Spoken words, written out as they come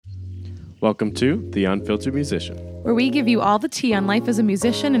Welcome to The Unfiltered Musician, where we give you all the tea on life as a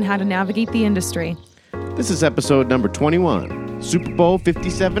musician and how to navigate the industry. This is episode number 21, Super Bowl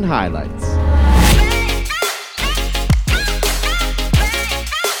 57 highlights.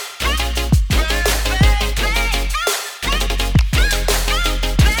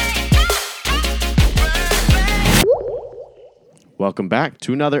 Welcome back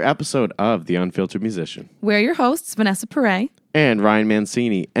to another episode of The Unfiltered Musician. We're your hosts, Vanessa Perret and Ryan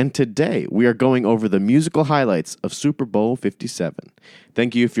Mancini, and today we are going over the musical highlights of Super Bowl 57.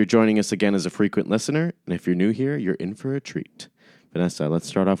 Thank you if you're joining us again as a frequent listener, and if you're new here, you're in for a treat. Vanessa, let's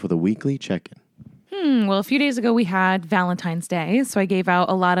start off with a weekly check-in. Well, a few days ago we had Valentine's Day, so I gave out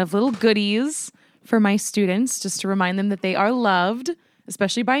a lot of little goodies for my students just to remind them that they are loved,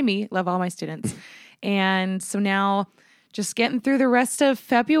 especially by me. Love all my students. And so now just getting through the rest of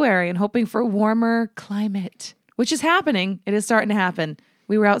February and hoping for a warmer climate, which is happening. It is starting to happen.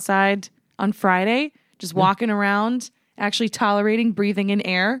 We were outside on Friday, just walking around, actually tolerating breathing in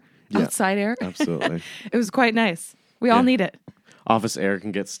air, outside air. Absolutely. It was quite nice. We all need it. Office air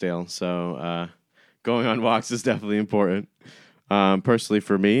can get stale, so going on walks is definitely important. Personally,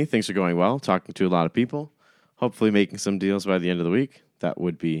 for me, things are going well. Talking to a lot of people, hopefully making some deals by the end of the week. That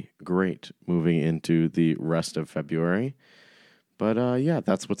would be great moving into the rest of February. But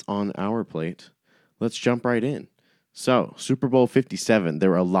that's what's on our plate. Let's jump right in. So, Super Bowl 57,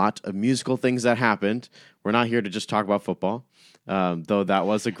 there were a lot of musical things that happened. We're not here to just talk about football, though that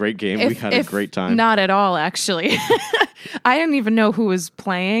was a great game. We had a great time. Not at all, actually. I didn't even know who was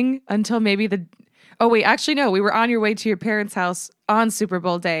playing until maybe we were on your way to your parents' house on Super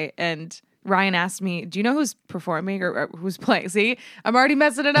Bowl day, and Ryan asked me, do you know who's performing or who's playing? See, I'm already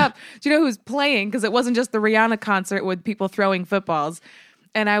messing it up. Do you know who's playing? Because it wasn't just the Rihanna concert with people throwing footballs.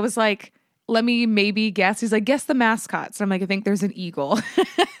 And I was like, let me maybe guess. He's like, guess the mascots. So I'm like, I think there's an eagle.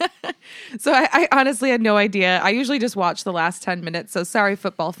 So I honestly had no idea. I usually just watch the last 10 minutes. So sorry,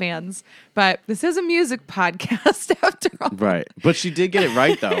 football fans. But this is a music podcast after all. Right. But she did get it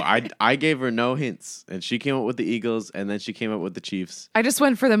right, though. I gave her no hints. And she came up with the Eagles, and then she came up with the Chiefs. I just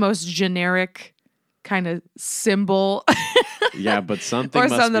went for the most generic kind of symbol. Yeah, but something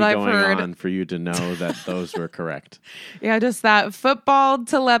must be going on for you to know that those were correct. Yeah, just that football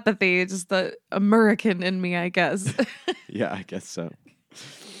telepathy, just the American in me, I guess. Yeah, I guess so.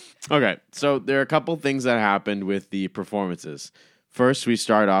 Okay, so there are a couple things that happened with the performances. First,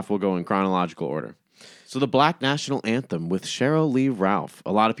 we'll go in chronological order. So the Black National Anthem with Sheryl Lee Ralph.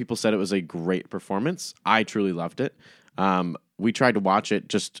 A lot of people said it was a great performance. I truly loved it. We tried to watch it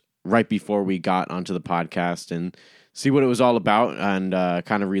just right before we got onto the podcast and see what it was all about and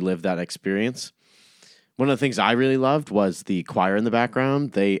kind of relive that experience. One of the things I really loved was the choir in the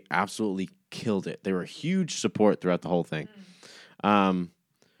background. They absolutely killed it. They were a huge support throughout the whole thing.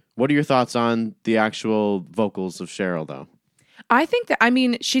 What are your thoughts on the actual vocals of Sheryl, though? I think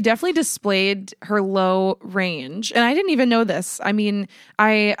that, she definitely displayed her low range. And I didn't even know this. I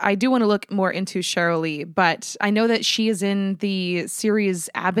do want to look more into Sheryl Lee, but I know that she is in the series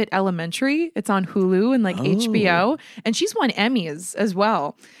Abbott Elementary. It's on Hulu and HBO. And she's won Emmys as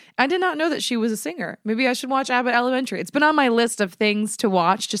well. I did not know that she was a singer. Maybe I should watch Abbott Elementary. It's been on my list of things to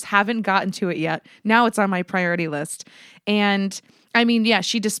watch, just haven't gotten to it yet. Now it's on my priority list. And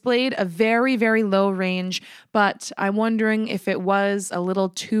she displayed a very, very low range, but I'm wondering if it was a little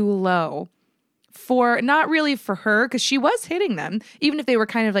too low not really for her, because she was hitting them. Even if they were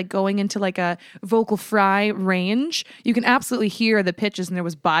kind of like going into like a vocal fry range, you can absolutely hear the pitches and there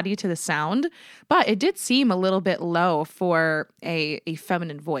was body to the sound, but it did seem a little bit low for a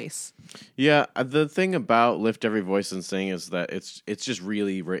feminine voice. Yeah, the thing about Lift Every Voice and Sing is that it's just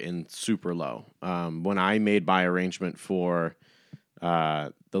really written super low. When I made my arrangement for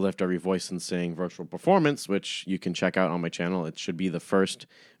the Lift Every Voice and Sing virtual performance, which you can check out on my channel. It should be the first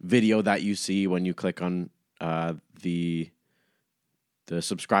video that you see when you click on the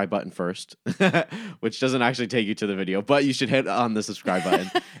subscribe button first, which doesn't actually take you to the video, but you should hit on the subscribe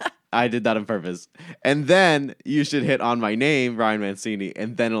button. I did that on purpose. And then you should hit on my name, Ryan Mancini,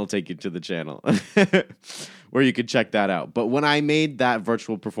 and then it'll take you to the channel where you can check that out. But when I made that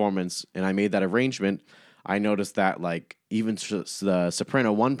virtual performance and I made that arrangement, I noticed that even the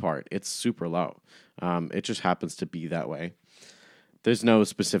soprano one part, it's super low. It just happens to be that way. There's no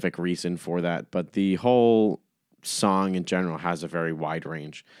specific reason for that, but the whole song in general has a very wide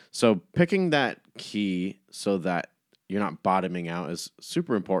range. So picking that key so that you're not bottoming out is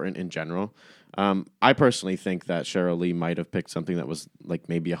super important in general. I personally think that Sheryl Lee might have picked something that was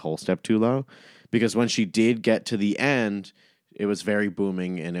maybe a whole step too low, because when she did get to the end, it was very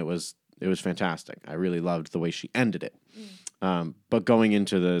booming and it was fantastic. I really loved the way she ended it. But going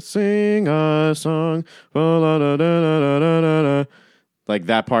into the sing a song, like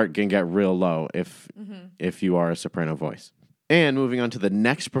that part can get real low if you are a soprano voice. And moving on to the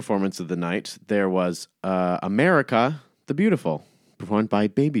next performance of the night, there was America the Beautiful, performed by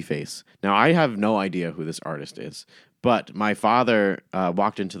Babyface. Now, I have no idea who this artist is, but my father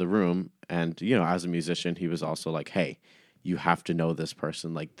walked into the room, and, you know, as a musician, he was also like, hey, you have to know this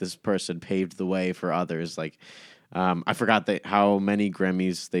person. Like, this person paved the way for others. Like, I forgot how many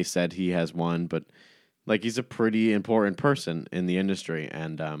Grammys they said he has won, but, like, he's a pretty important person in the industry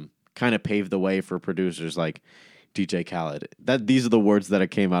and kind of paved the way for producers like DJ Khaled. These are the words that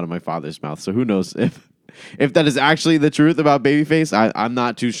came out of my father's mouth. So who knows if that is actually the truth about Babyface. I'm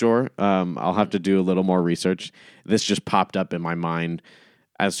not too sure. I'll have to do a little more research. This just popped up in my mind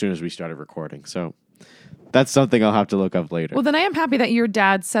as soon as we started recording. So that's something I'll have to look up later. Well, then I am happy that your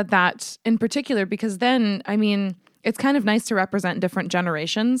dad said that in particular, because then, I mean, it's kind of nice to represent different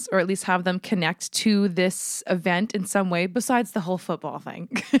generations, or at least have them connect to this event in some way besides the whole football thing.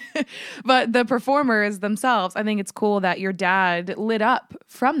 But the performers themselves, I think it's cool that your dad lit up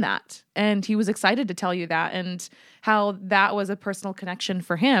from that. And he was excited to tell you that, and how that was a personal connection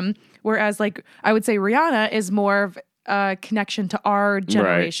for him. Whereas, like, I would say Rihanna is more of a connection to our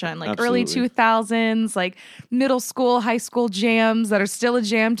generation, right, like absolutely. early 2000s, like middle school, high school jams that are still a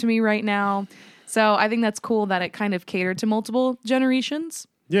jam to me right now. So I think that's cool that it kind of catered to multiple generations.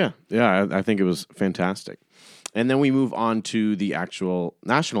 Yeah, I think it was fantastic. And then we move on to the actual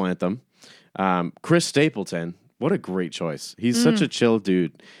national anthem. Chris Stapleton, what a great choice. He's such a chill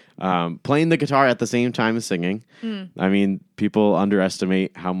dude. Playing the guitar at the same time as singing. I mean, people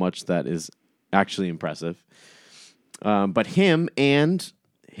underestimate how much that is actually impressive. But him and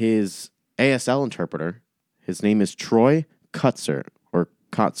his ASL interpreter, his name is Troy Kutzer.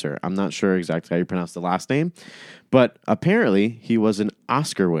 Kotzer. I'm not sure exactly how you pronounce the last name, but apparently he was an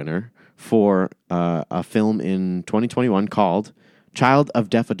Oscar winner for a film in 2021 called Child of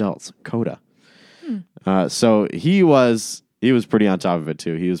Deaf Adults, CODA. So he was pretty on top of it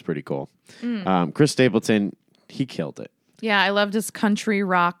too. He was pretty cool. Chris Stapleton, he killed it. Yeah, I loved his country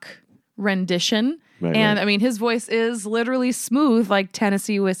rock rendition. Right. I mean, his voice is literally smooth like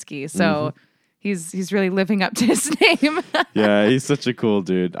Tennessee whiskey. So he's really living up to his name. Yeah, he's such a cool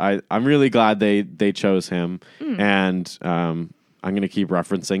dude. I'm really glad they chose him. And I'm going to keep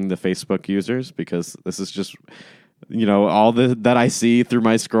referencing the Facebook users because this is just, you know, all that I see through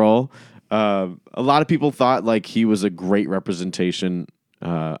my scroll. A lot of people thought like he was a great representation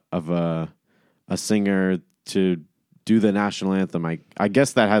of a singer to do the national anthem. I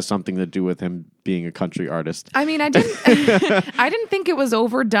guess that has something to do with him being a country artist. I mean, I didn't think it was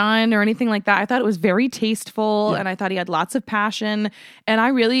overdone or anything like that. I thought it was very tasteful, and I thought he had lots of passion, and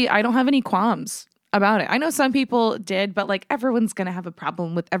I don't have any qualms about it. I know some people did, but like everyone's going to have a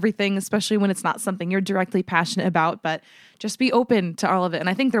problem with everything, especially when it's not something you're directly passionate about, but just be open to all of it. And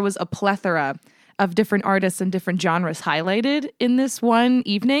I think there was a plethora of different artists and different genres highlighted in this one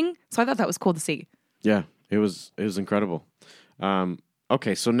evening. So I thought that was cool to see. Yeah. It was incredible.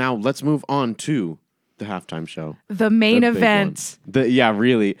 Okay, so now let's move on to the halftime show. The main event.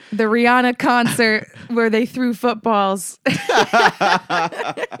 Really. The Rihanna concert where they threw footballs.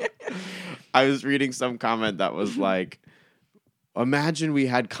 I was reading some comment that was like, imagine we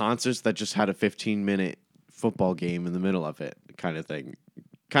had concerts that just had a 15-minute football game in the middle of it, kind of thing.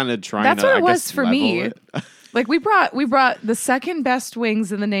 Kind of trying That's to, what I it was guess, for level me. it. Like we brought the second best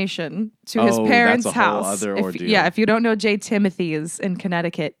wings in the nation to his parents' that's a house. whole other ordeal. If you don't know J. Timothy's in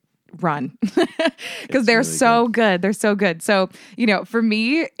Connecticut, run because they're really so good. They're so good. So, you know, for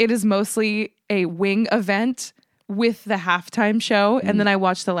me, it is mostly a wing event with the halftime show, and then I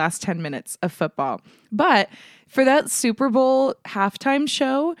watch the last 10 minutes of football. But for that Super Bowl halftime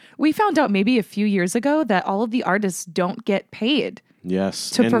show, we found out maybe a few years ago that all of the artists don't get paid. Yes.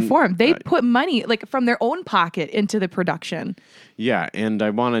 To perform. They put money like from their own pocket into the production. Yeah, and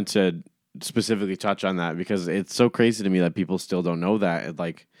I wanted to specifically touch on that because it's so crazy to me that people still don't know that.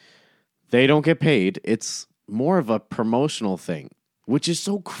 Like, they don't get paid. It's more of a promotional thing, which is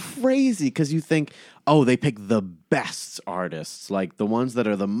so crazy because you think, oh, they pick the best artists, like the ones that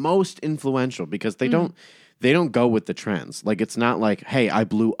are the most influential, because they don't go with the trends. Like, it's not like, hey, I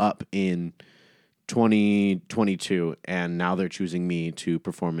blew up in 2022 and now they're choosing me to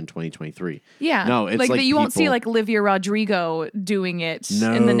perform in 2023. Yeah. No, it's like you won't see like Olivia Rodrigo doing it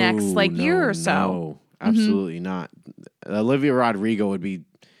in the next year or so. No, absolutely not. Olivia Rodrigo would be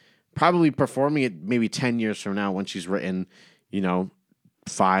probably performing it maybe 10 years from now when she's written,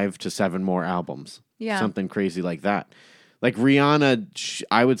 5 to 7 more albums. Yeah. Something crazy like that. Like Rihanna,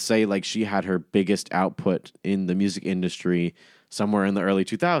 I would say like she had her biggest output in the music industry somewhere in the early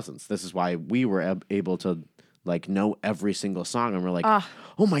 2000s. This is why we were able to like know every single song, and we're like,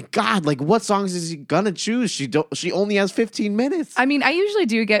 oh my God, like what songs is he gonna choose? She only has 15 minutes. I mean, I usually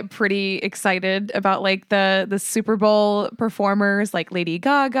do get pretty excited about like the Super Bowl performers like Lady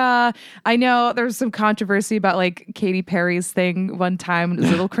Gaga. I know there's some controversy about like Katy Perry's thing one time. It was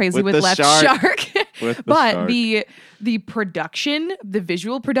a little crazy with Left Shark. But the production, the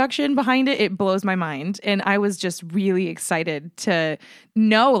visual production behind it, it blows my mind. And I was just really excited to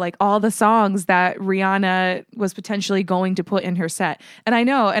know like all the songs that Rihanna was potentially going to put in her set. And I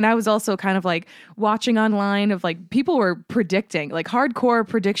know, and I was also kind of like watching online of like people were predicting, like hardcore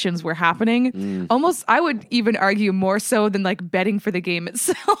predictions were happening. Almost, I would even argue more so than like betting for the game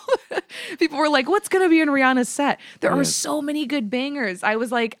itself. People were like, what's going to be in Rihanna's set? There are so many good bangers. I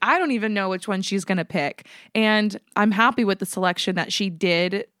was like, I don't even know which one she's going to pick. And I'm happy with the selection that she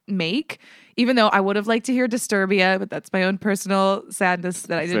did make, even though I would have liked to hear Disturbia, but that's my own personal sadness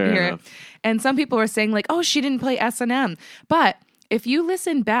that I didn't hear it. And some people were saying like, oh, she didn't play S&M. But if you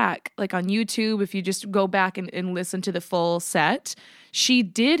listen back, like on YouTube, if you just go back and listen to the full set, she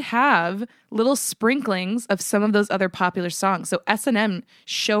did have little sprinklings of some of those other popular songs. So S&M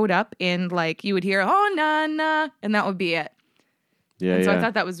showed up in like, you would hear, oh, na, na, and that would be it. Yeah, and so I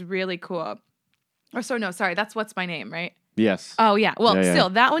thought that was really cool. Or so, no, sorry, that's What's My Name, right? Yes. Oh, yeah. Well, still,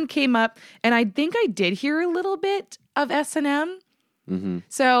 that one came up, and I think I did hear a little bit of S&M. Mm-hmm.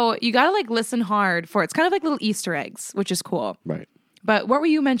 So you got to like listen hard for it. It's kind of like little Easter eggs, which is cool. Right. But what were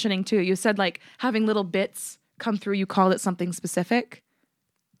you mentioning too? You said like having little bits come through. You called it something specific.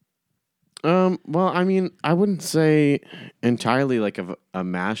 Well, I mean, I wouldn't say entirely like a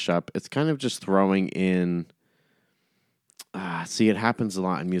mashup. It's kind of just throwing in. See, it happens a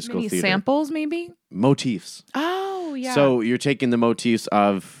lot in musical theater. Samples, maybe motifs. Oh, yeah. So you're taking the motifs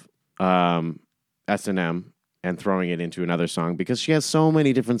of S&M and throwing it into another song because she has so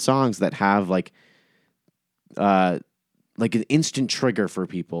many different songs that have like an instant trigger for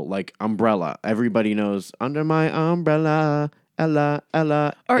people, like Umbrella. Everybody knows Under My Umbrella, Ella,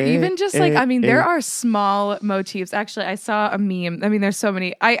 Ella. Or even just like, I mean, there are small motifs. Actually, I saw a meme. I mean, there's so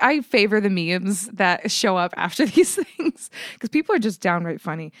many. I favor the memes that show up after these things because people are just downright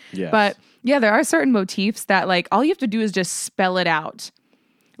funny. Yes. But yeah, there are certain motifs that like all you have to do is just spell it out.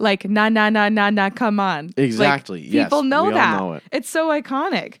 Like, na, na, na, na, na, come on. Exactly. Like, people know we that. all know it. It's so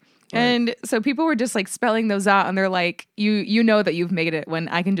iconic. Right. And so people were just like spelling those out and they're like, you know that you've made it when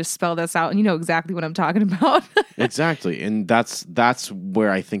I can just spell this out and you know exactly what I'm talking about. Exactly. And that's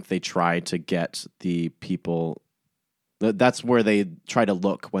where I think they try to get the people. That's where they try to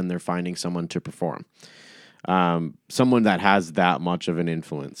look when they're finding someone to perform. Someone that has that much of an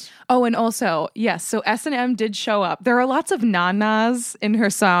influence. Oh, and also, yes, so S&M did show up. There are lots of na-nas in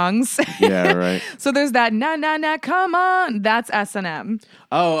her songs. Yeah, right. So there's that na-na-na, come on. That's S&M.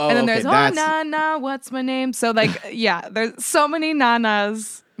 Oh, and then okay. there's, oh, na-na, what's my name? So, like, yeah, there's so many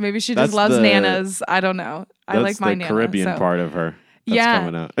nanas. Maybe she just loves nanas. I don't know. I like my nana. That's the Caribbean part of her. That's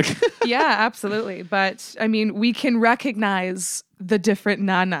coming out. Yeah, absolutely. But, I mean, we can recognize the different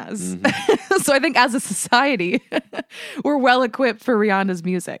nanas. Mm-hmm. So I think as a society, we're well equipped for Rihanna's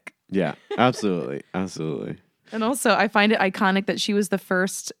music. Yeah, absolutely. Absolutely. And also, I find it iconic that she was the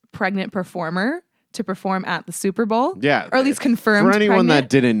first pregnant performer to perform at the Super Bowl. Yeah. Or at least confirmed For anyone pregnant. that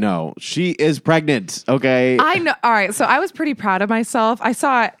didn't know, she is pregnant, okay? I know. All right. So I was pretty proud of myself. I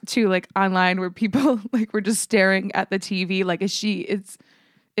saw it too, like online where people like were just staring at the TV. Like, is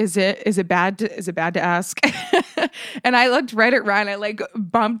it bad to ask? And I looked right at Ryan. I like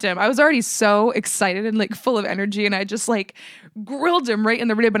bumped him. I was already so excited and like full of energy. And I just like grilled him right in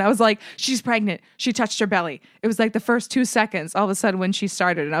the rib. And I was like, she's pregnant. She touched her belly. It was like the first 2 seconds all of a sudden when she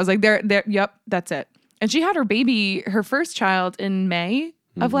started. And I was like, there, yep, that's it. And she had her baby, her first child in May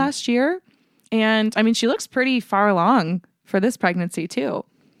of last year. And I mean, she looks pretty far along for this pregnancy too.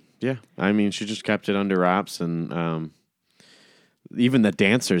 Yeah. I mean, she just kept it under wraps and, even the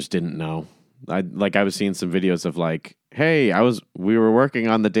dancers didn't know. I was seeing some videos of like, hey, we were working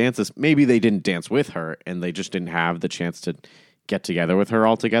on the dances. Maybe they didn't dance with her and they just didn't have the chance to get together with her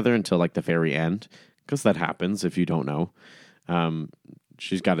all together until like the very end. Because that happens if you don't know.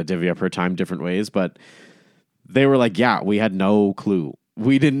 She's got to divvy up her time different ways. But they were like, yeah, we had no clue.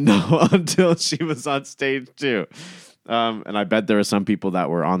 We didn't know until she was on stage too. And I bet there are some people that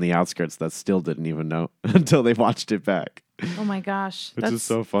were on the outskirts that still didn't even know until they watched it back. Oh my gosh. Which is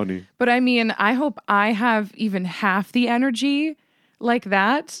so funny. But I mean, I hope I have even half the energy like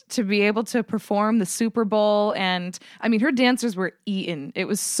that to be able to perform the Super Bowl. And I mean, her dancers were eaten. It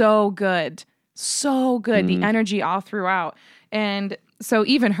was so good. So good. The energy all throughout. And so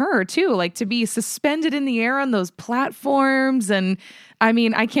even her too, like to be suspended in the air on those platforms. And I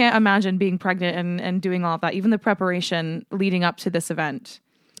mean, I can't imagine being pregnant and doing all of that. Even the preparation leading up to this event.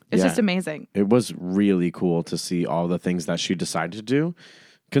 It's just amazing. It was really cool to see all the things that she decided to do,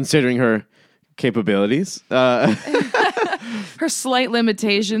 considering capabilities. Her slight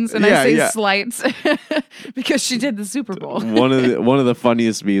limitations, and I say slight because she did the Super Bowl. One of the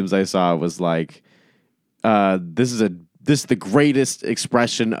funniest memes I saw was like, this is the greatest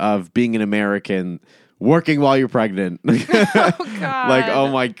expression of being an American working while you're pregnant. Oh God. Like, oh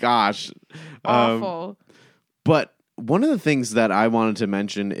my gosh. Awful. But one of the things that I wanted to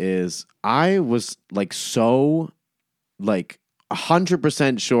mention is I was like so like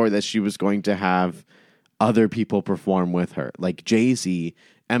 100% sure that she was going to have other people perform with her, like Jay-Z,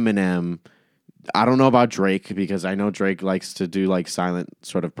 Eminem. I don't know about Drake because I know Drake likes to do like silent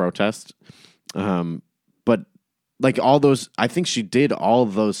sort of protest. But like all those, I think she did all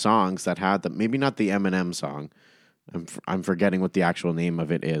of those songs that had them. Maybe not the Eminem song. I'm forgetting what the actual name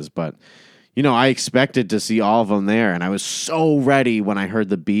of it is, but you know, I expected to see all of them there, and I was so ready when I heard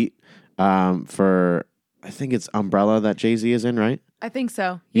the beat for, I think it's Umbrella that Jay-Z is in, right? I think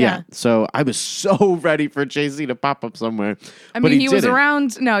so. Yeah. So I was so ready for Jay-Z to pop up somewhere. I mean, he was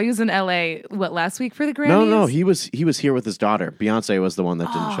around. No, he was in LA. What, last week for the Grammys? No, he was here with his daughter. Beyonce was the one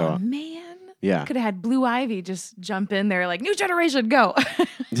that didn't show up. Man. Yeah. Could have had Blue Ivy just jump in there like, new generation, go.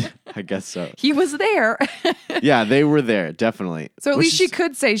 I guess so. He was there. Yeah, they were there, definitely. So at least she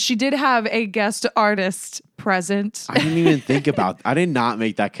could say she did have a guest artist present. I didn't even think about, I did not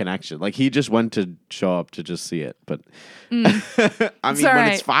make that connection. Like he just went to show up to just see it. But I mean,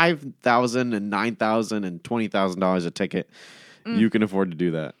 when it's $5,000 and $9,000 and $20,000 a ticket, you can afford to do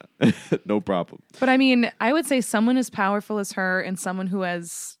that. No problem. But I mean, I would say someone as powerful as her and someone who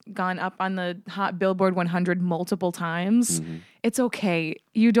has gone up on the Hot Billboard 100 multiple times, it's okay.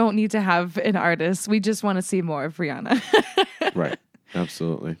 You don't need to have an artist. We just want to see more of Rihanna. Right.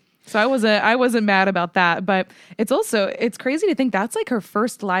 Absolutely. So I wasn't mad about that, but it's crazy to think that's like her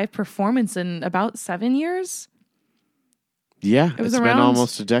first live performance in about 7 years. Yeah, it's been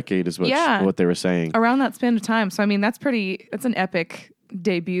almost a decade is what they were saying. Around that span of time. So, I mean, that's an epic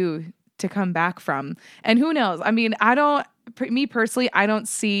debut to come back from. And who knows? I mean, me personally, I don't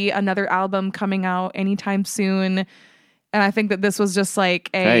see another album coming out anytime soon. And I think that this was just like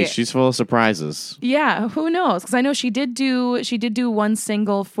hey, she's full of surprises. Yeah, who knows? Because I know she did do one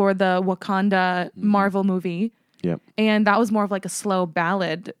single for the Wakanda Marvel movie. Yep. And that was more of like a slow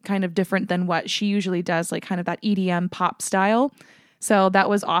ballad, kind of different than what she usually does, like kind of that EDM pop style. So that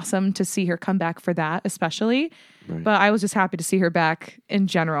was awesome to see her come back for that, especially. Right. But I was just happy to see her back in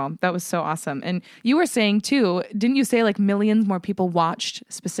general. That was so awesome. And you were saying too, didn't you say like millions more people watched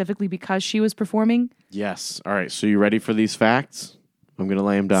specifically because she was performing? Yes. All right. So you ready for these facts? I'm going to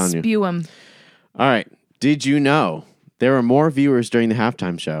lay them down. Spew them. All right. Did you know there were more viewers during the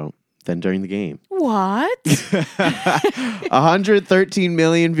halftime show than during the game? What? 113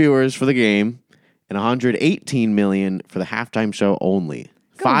 million viewers for the game and 118 million for the halftime show only.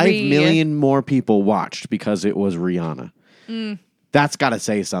 5 million more people watched because it was Rihanna. That's got to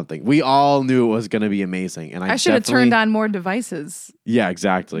say something. We all knew it was going to be amazing. And I should have turned on more devices. Yeah,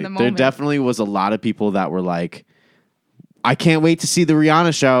 exactly. There definitely was a lot of people that were like, I can't wait to see the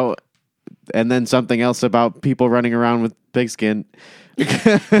Rihanna show. And then something else about people running around with pigskin.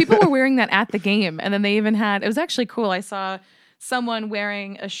 People were wearing that at the game, and then they even had. It was actually cool. I saw someone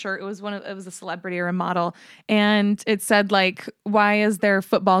wearing a shirt. It was a celebrity or a model, and it said like, "Why is there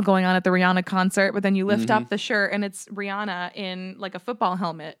football going on at the Rihanna concert?" But then you lift up the shirt, and it's Rihanna in like a football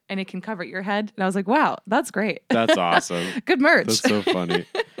helmet, and it can cover your head. And I was like, "Wow, that's great. That's awesome. Good merch." That's so funny.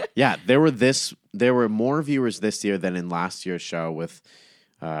 Yeah, there were more viewers this year than in last year's show with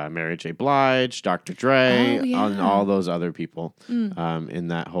Mary J. Blige, Dr. Dre, and all those other people in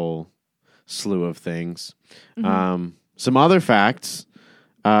that whole slew of things. Some other facts.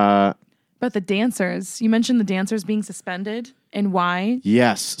 But the dancers, you mentioned the dancers being suspended and why?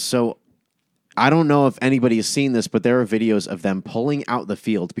 Yes. So I don't know if anybody has seen this, but there are videos of them pulling out the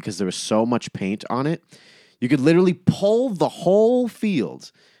field because there was so much paint on it. You could literally pull the whole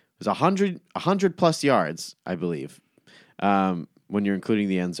field. It was 100 plus yards, I believe. When you're including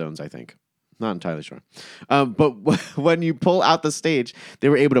the end zones, I think. Not entirely sure. But when you pull out the stage, they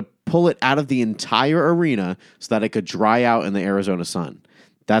were able to pull it out of the entire arena so that it could dry out in the Arizona sun.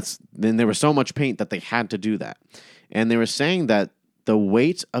 Then there was so much paint that they had to do that. And they were saying that the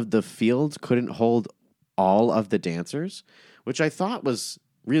weight of the field couldn't hold all of the dancers, which I thought was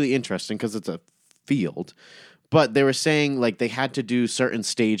really interesting because it's a field. But they were saying like they had to do certain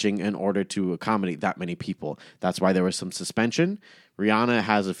staging in order to accommodate that many people. That's why there was some suspension. Rihanna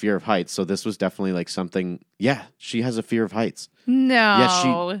has a fear of heights, so this was definitely like something. Yeah, she has a fear of heights.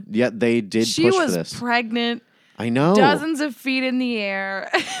 No. They did She push for was this. pregnant. I know. Dozens of feet in the air.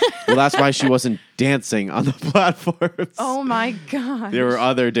 Well, that's why she wasn't dancing on the platforms. Oh my God. There were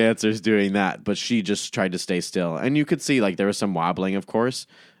other dancers doing that, but she just tried to stay still. And you could see like there was some wobbling, of course,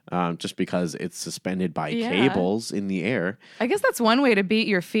 just because it's suspended by cables in the air. I guess that's one way to beat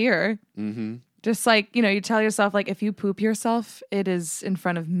your fear. Mm-hmm. Just like, you tell yourself, like, if you poop yourself, it is in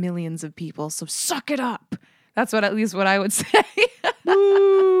front of millions of people. So suck it up. That's at least what I would say.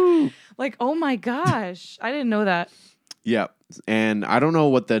 Woo! Like, oh my gosh. I didn't know that. Yeah. And I don't know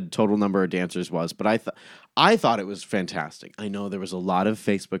what the total number of dancers was, but I thought it was fantastic. I know there was a lot of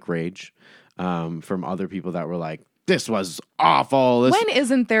Facebook rage from other people that were like, this was awful. When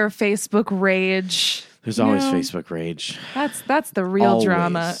isn't there Facebook rage? There's always Facebook rage. That's the real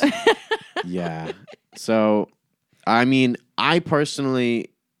drama. Yeah. So, I mean, I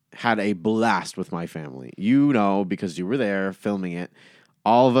personally had a blast with my family. Because you were there filming it.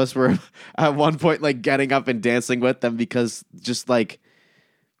 All of us were at one point like getting up and dancing with them because just like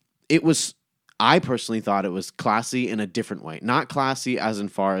I personally thought it was classy in a different way. Not classy as in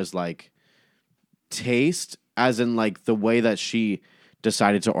far as like taste, as in like the way that she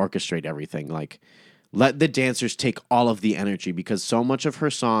decided to orchestrate everything. Like let the dancers take all of the energy because so much of her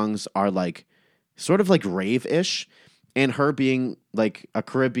songs are like sort of like rave-ish, and her being like a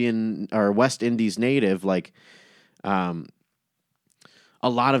Caribbean or West Indies native, like a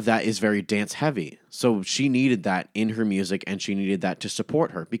lot of that is very dance heavy. So she needed that in her music, and she needed that to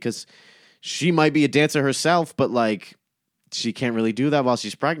support her because she might be a dancer herself, but like she can't really do that while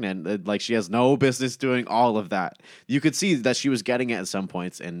she's pregnant. Like she has no business doing all of that. You could see that she was getting it at some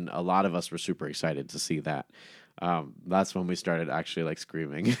points, and a lot of us were super excited to see that. That's when we started actually like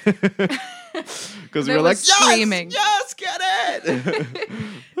screaming because we were like, screaming. Yes, get it.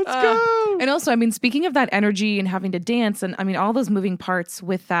 Let's go. And also, I mean, speaking of that energy and having to dance, and I mean, all those moving parts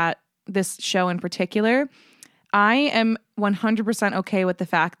with this show in particular, I am 100% okay with the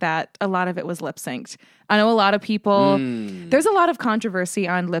fact that a lot of it was lip synced. I know a lot of people, there's a lot of controversy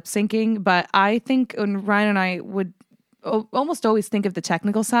on lip syncing, but I think Ryan and I would almost always think of the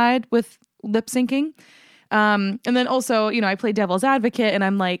technical side with lip syncing. And then also, I play devil's advocate, and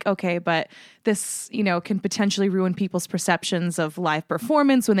I'm like, okay, but this, can potentially ruin people's perceptions of live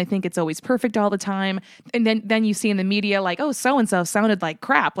performance when they think it's always perfect all the time. And then you see in the media like, oh, so-and-so sounded like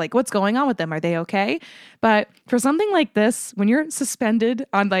crap. Like, what's going on with them? Are they okay? But for something like this, when you're suspended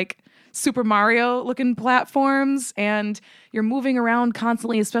on like Super Mario looking platforms and you're moving around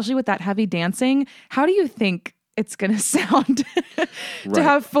constantly, especially with that heavy dancing, how do you think it's going to sound to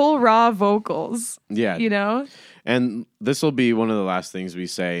have full raw vocals? Yeah. And this will be one of the last things we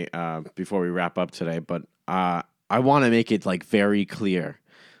say before we wrap up today. But I want to make it like very clear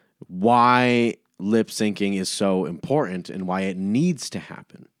why lip syncing is so important and why it needs to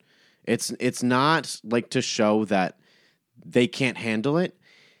happen. It's not like to show that they can't handle it.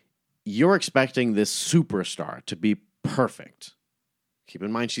 You're expecting this superstar to be perfect. Keep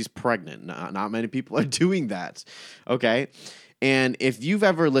in mind she's pregnant. Not many people are doing that. Okay? And if you've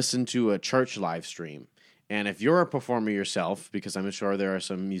ever listened to a church live stream, and if you're a performer yourself, because I'm sure there are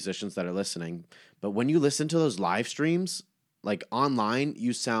some musicians that are listening, but when you listen to those live streams, like online,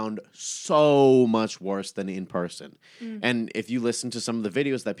 you sound so much worse than in person. And if you listen to some of the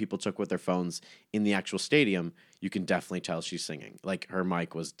videos that people took with their phones in the actual stadium, you can definitely tell she's singing. Like her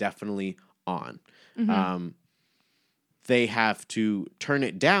mic was definitely on. They have to turn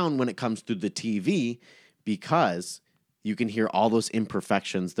it down when it comes through the TV because you can hear all those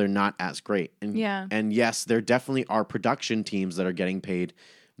imperfections. They're not as great. And yes, there definitely are production teams that are getting paid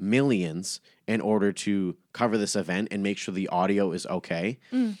millions in order to cover this event and make sure the audio is okay.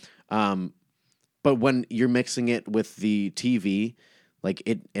 But when you're mixing it with the TV, like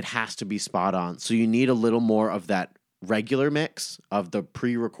it has to be spot on. So you need a little more of that regular mix of the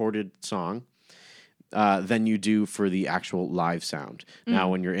pre-recorded song than you do for the actual live sound. Now,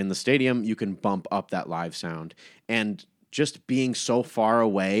 when you're in the stadium, you can bump up that live sound. And just being so far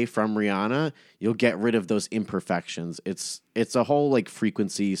away from Rihanna, you'll get rid of those imperfections. It's a whole like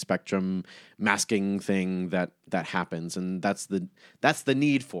frequency spectrum masking thing that happens, and that's the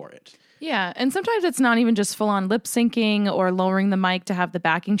need for it. Yeah, and sometimes it's not even just full-on lip syncing or lowering the mic to have the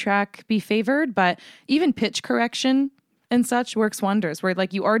backing track be favored, but even pitch correction and such works wonders, where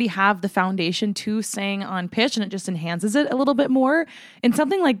like you already have the foundation to sing on pitch and it just enhances it a little bit more. In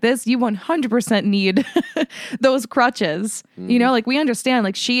something like this, you 100% need those crutches. You know, like we understand,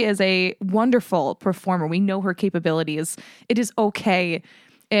 like she is a wonderful performer. We know her capabilities. It is okay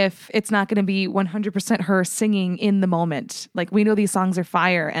if it's not going to be 100% her singing in the moment. Like we know these songs are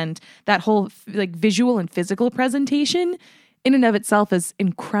fire, and that whole like visual and physical presentation in and of itself is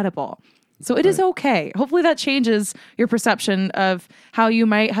incredible. So it is okay. Hopefully that changes your perception of how you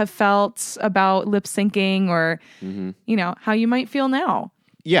might have felt about lip syncing, or, you know, how you might feel now.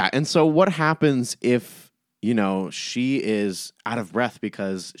 Yeah. And so what happens if, you know, she is out of breath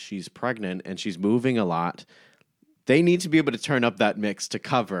because she's pregnant and she's moving a lot? They need to be able to turn up that mix to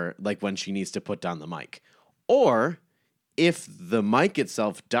cover like when she needs to put down the mic. Or if the mic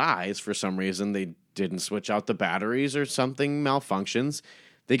itself dies for some reason, they didn't switch out the batteries or something malfunctions,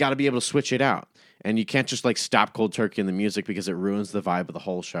 they got to be able to switch it out. And you can't just like stop cold turkey in the music because it ruins the vibe of the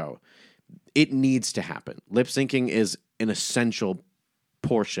whole show. It needs to happen. Lip syncing is an essential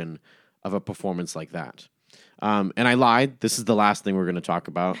portion of a performance like that. And I lied. This is the last thing we're going to talk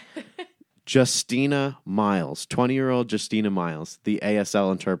about. Justina Miles, 20-year-old Justina Miles, the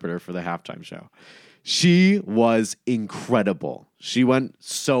ASL interpreter for the halftime show. She was incredible. She went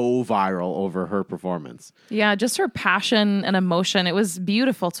so viral over her performance. Yeah, just her passion and emotion. It was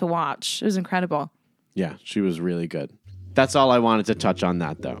beautiful to watch. It was incredible. Yeah, she was really good. That's all I wanted to touch on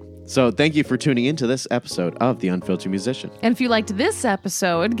that, though. So thank you for tuning into this episode of The Unfiltered Musician. And if you liked this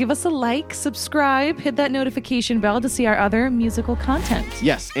episode, give us a like, subscribe, hit that notification bell to see our other musical content.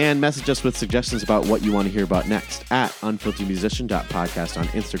 Yes, and message us with suggestions about what you want to hear about next at unfilteredmusician.podcast on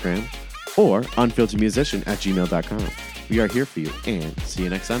Instagram or unfilteredmusician@gmail.com. We are here for you, and see you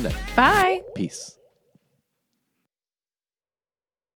next Sunday. Bye. Peace.